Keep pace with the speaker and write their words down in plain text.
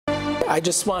I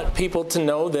just want people to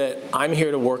know that I'm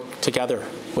here to work together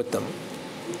with them,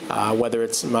 whether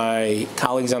it's my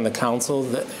colleagues on the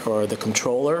council or the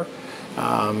controller.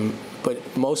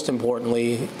 But most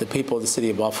importantly, the people of the city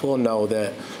of Buffalo know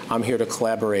that I'm here to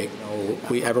collaborate.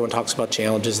 Everyone talks about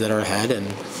challenges that are ahead,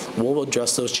 and we'll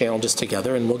address those challenges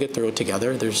together, and we'll get through it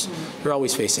together. You're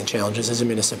always facing challenges as a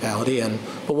municipality,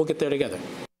 but we'll get there together.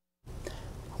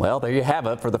 Well, there you have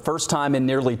it. For the first time in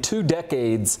nearly 2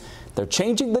 decades, they're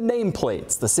changing the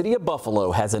nameplates. The city of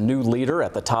Buffalo has a new leader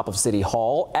at the top of City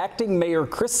Hall, Acting Mayor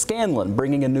Chris Scanlon,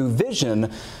 bringing a new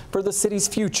vision for the city's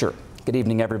future. Good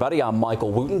evening, everybody. I'm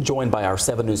Michael Wooten, joined by our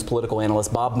 7 News political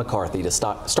analyst, Bob McCarthy, to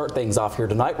start things off here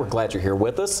tonight. We're glad you're here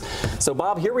with us. So,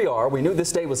 Bob, here we are. We knew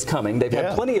this day was coming. They've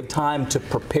had plenty of time to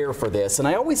prepare for this, and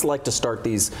I always like to start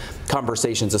these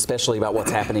conversations, especially about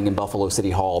what's happening in Buffalo City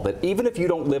Hall, that even if you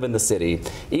don't live in the city,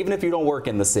 even if you don't work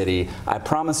in the city, I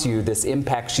promise you this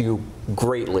impacts you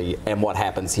greatly and what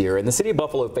happens here. And the city of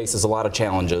Buffalo faces a lot of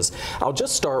challenges. I'll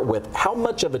just start with, how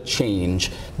much of a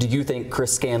change do you think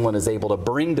Chris Scanlon is able to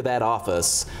bring to that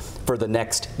office for the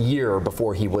next year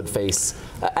before he would face,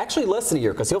 actually less than a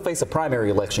year, because he'll face a primary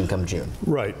election come June?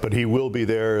 Right, but he will be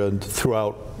there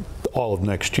throughout all of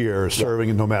next year,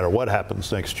 serving no matter what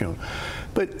happens next June.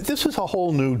 But this is a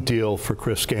whole new deal for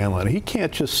Chris Scanlon. He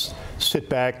can't just sit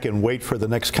back and wait for the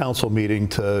next council meeting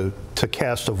to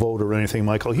cast a vote or anything,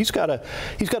 Michael. He's got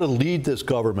to lead this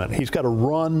government. He's got to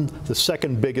run the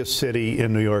second biggest city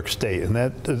in New York State, and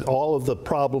that all of the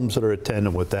problems that are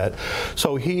attendant with that.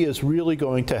 So he is really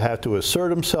going to have to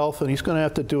assert himself, and he's going to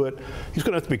have to do it. He's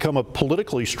going to have to become a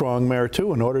politically strong mayor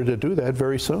too in order to do that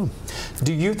very soon.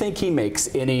 Do you think he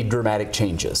makes any dramatic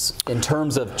changes in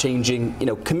terms of changing,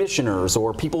 commissioners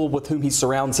or people with whom he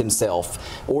surrounds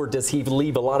himself, or does he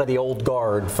leave a lot of the old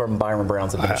guard from Byron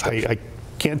Brown's administration? I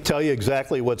can't tell you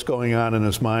exactly what's going on in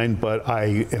his mind, but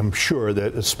I am sure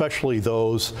that especially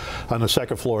those on the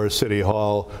second floor of City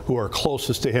Hall who are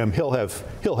closest to him, he'll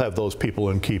have those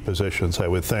people in key positions, I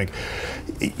would think.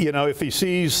 If he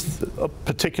sees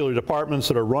particular departments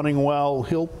that are running well,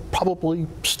 he'll probably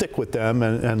stick with them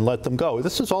and let them go.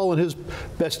 This is all in his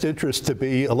best interest to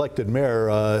be elected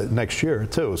mayor next year,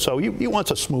 too. So he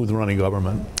wants a smooth running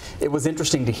government. It was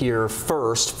interesting to hear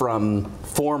first from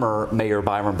former Mayor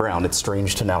Byron Brown. It's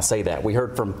strange to now say that. We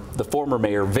heard from the former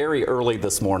mayor very early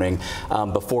this morning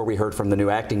before we heard from the new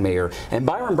acting mayor. And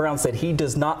Byron Brown said he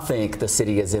does not think the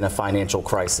city is in a financial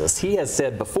crisis. He has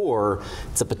said before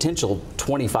it's a potential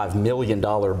 $25 million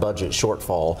budget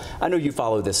shortfall. I know you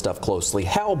follow this stuff closely.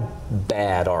 How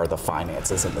bad are the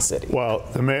finances in the city? Well,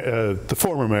 the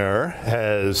former mayor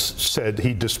has said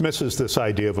he dismisses this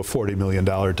idea of a $40 million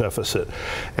deficit.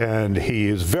 And he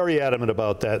is very adamant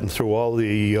about that, and through all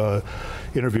the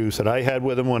interviews that I had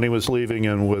with him when he was leaving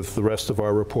and with the rest of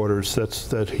our reporters,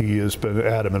 that he has been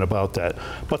adamant about that.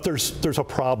 But there's a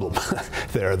problem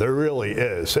there. There really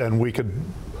is, and we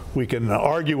can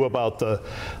argue about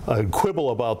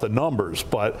quibble about the numbers,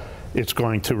 but it's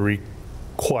going to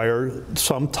require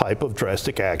some type of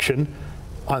drastic action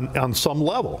on some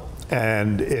level,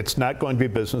 and it's not going to be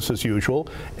business as usual,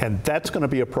 and that's going to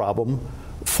be a problem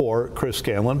for Chris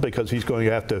Scanlon, because he's going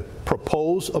to have to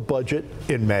propose a budget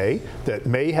in May that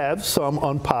may have some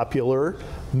unpopular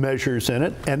measures in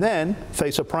it, and then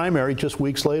face a primary just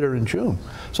weeks later in June.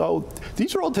 So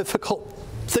these are all difficult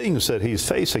things that he's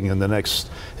facing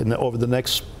over the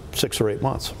next 6 or 8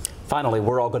 months. Finally,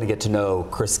 we're all going to get to know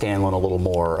Chris Scanlon a little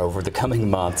more over the coming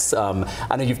months.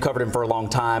 I know you've covered him for a long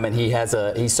time, and he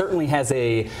certainly has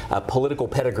a political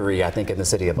pedigree, I think, in the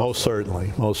city of Buffalo.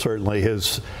 Most certainly.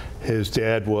 His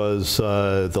dad was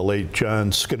the late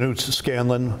John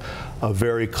Scanlon, a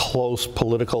very close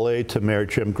political aide to Mayor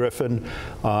Jim Griffin.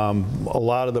 A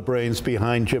lot of the brains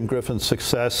behind Jim Griffin's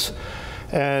success.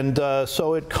 And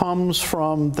so it comes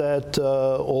from that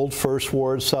old First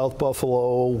Ward, South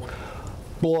Buffalo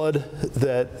blood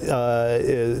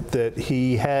that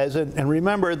he has, and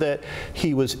remember that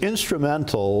he was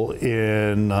instrumental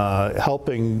in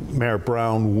helping Mayor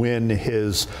Brown win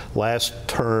his last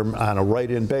term on a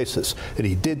write-in basis, and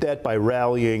he did that by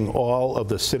rallying all of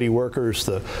the city workers,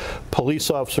 the police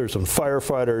officers and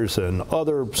firefighters and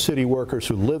other city workers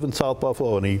who live in South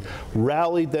Buffalo, and he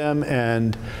rallied them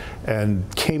and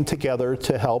came together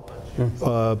to help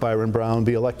Byron Brown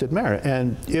be elected mayor.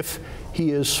 And if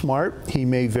he is smart, he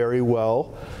may very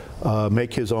well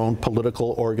make his own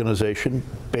political organization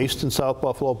based in South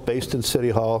Buffalo, based in City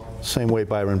Hall, same way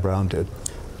Byron Brown did.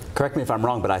 Correct me if I'm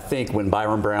wrong, but I think when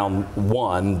Byron Brown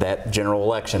won that general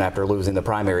election after losing the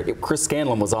primary, Chris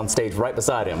Scanlon was on stage right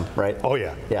beside him, right? Oh,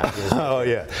 yeah. Yeah. Oh,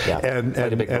 yeah.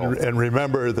 And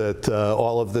remember that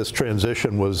all of this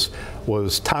transition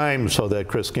was timed so that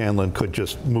Chris Scanlon could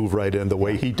just move right in the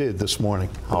way he did this morning.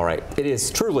 All right. It is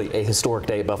truly a historic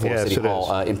day at Buffalo Yes, City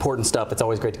Hall. Important stuff. It's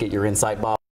always great to get your insight, Bob.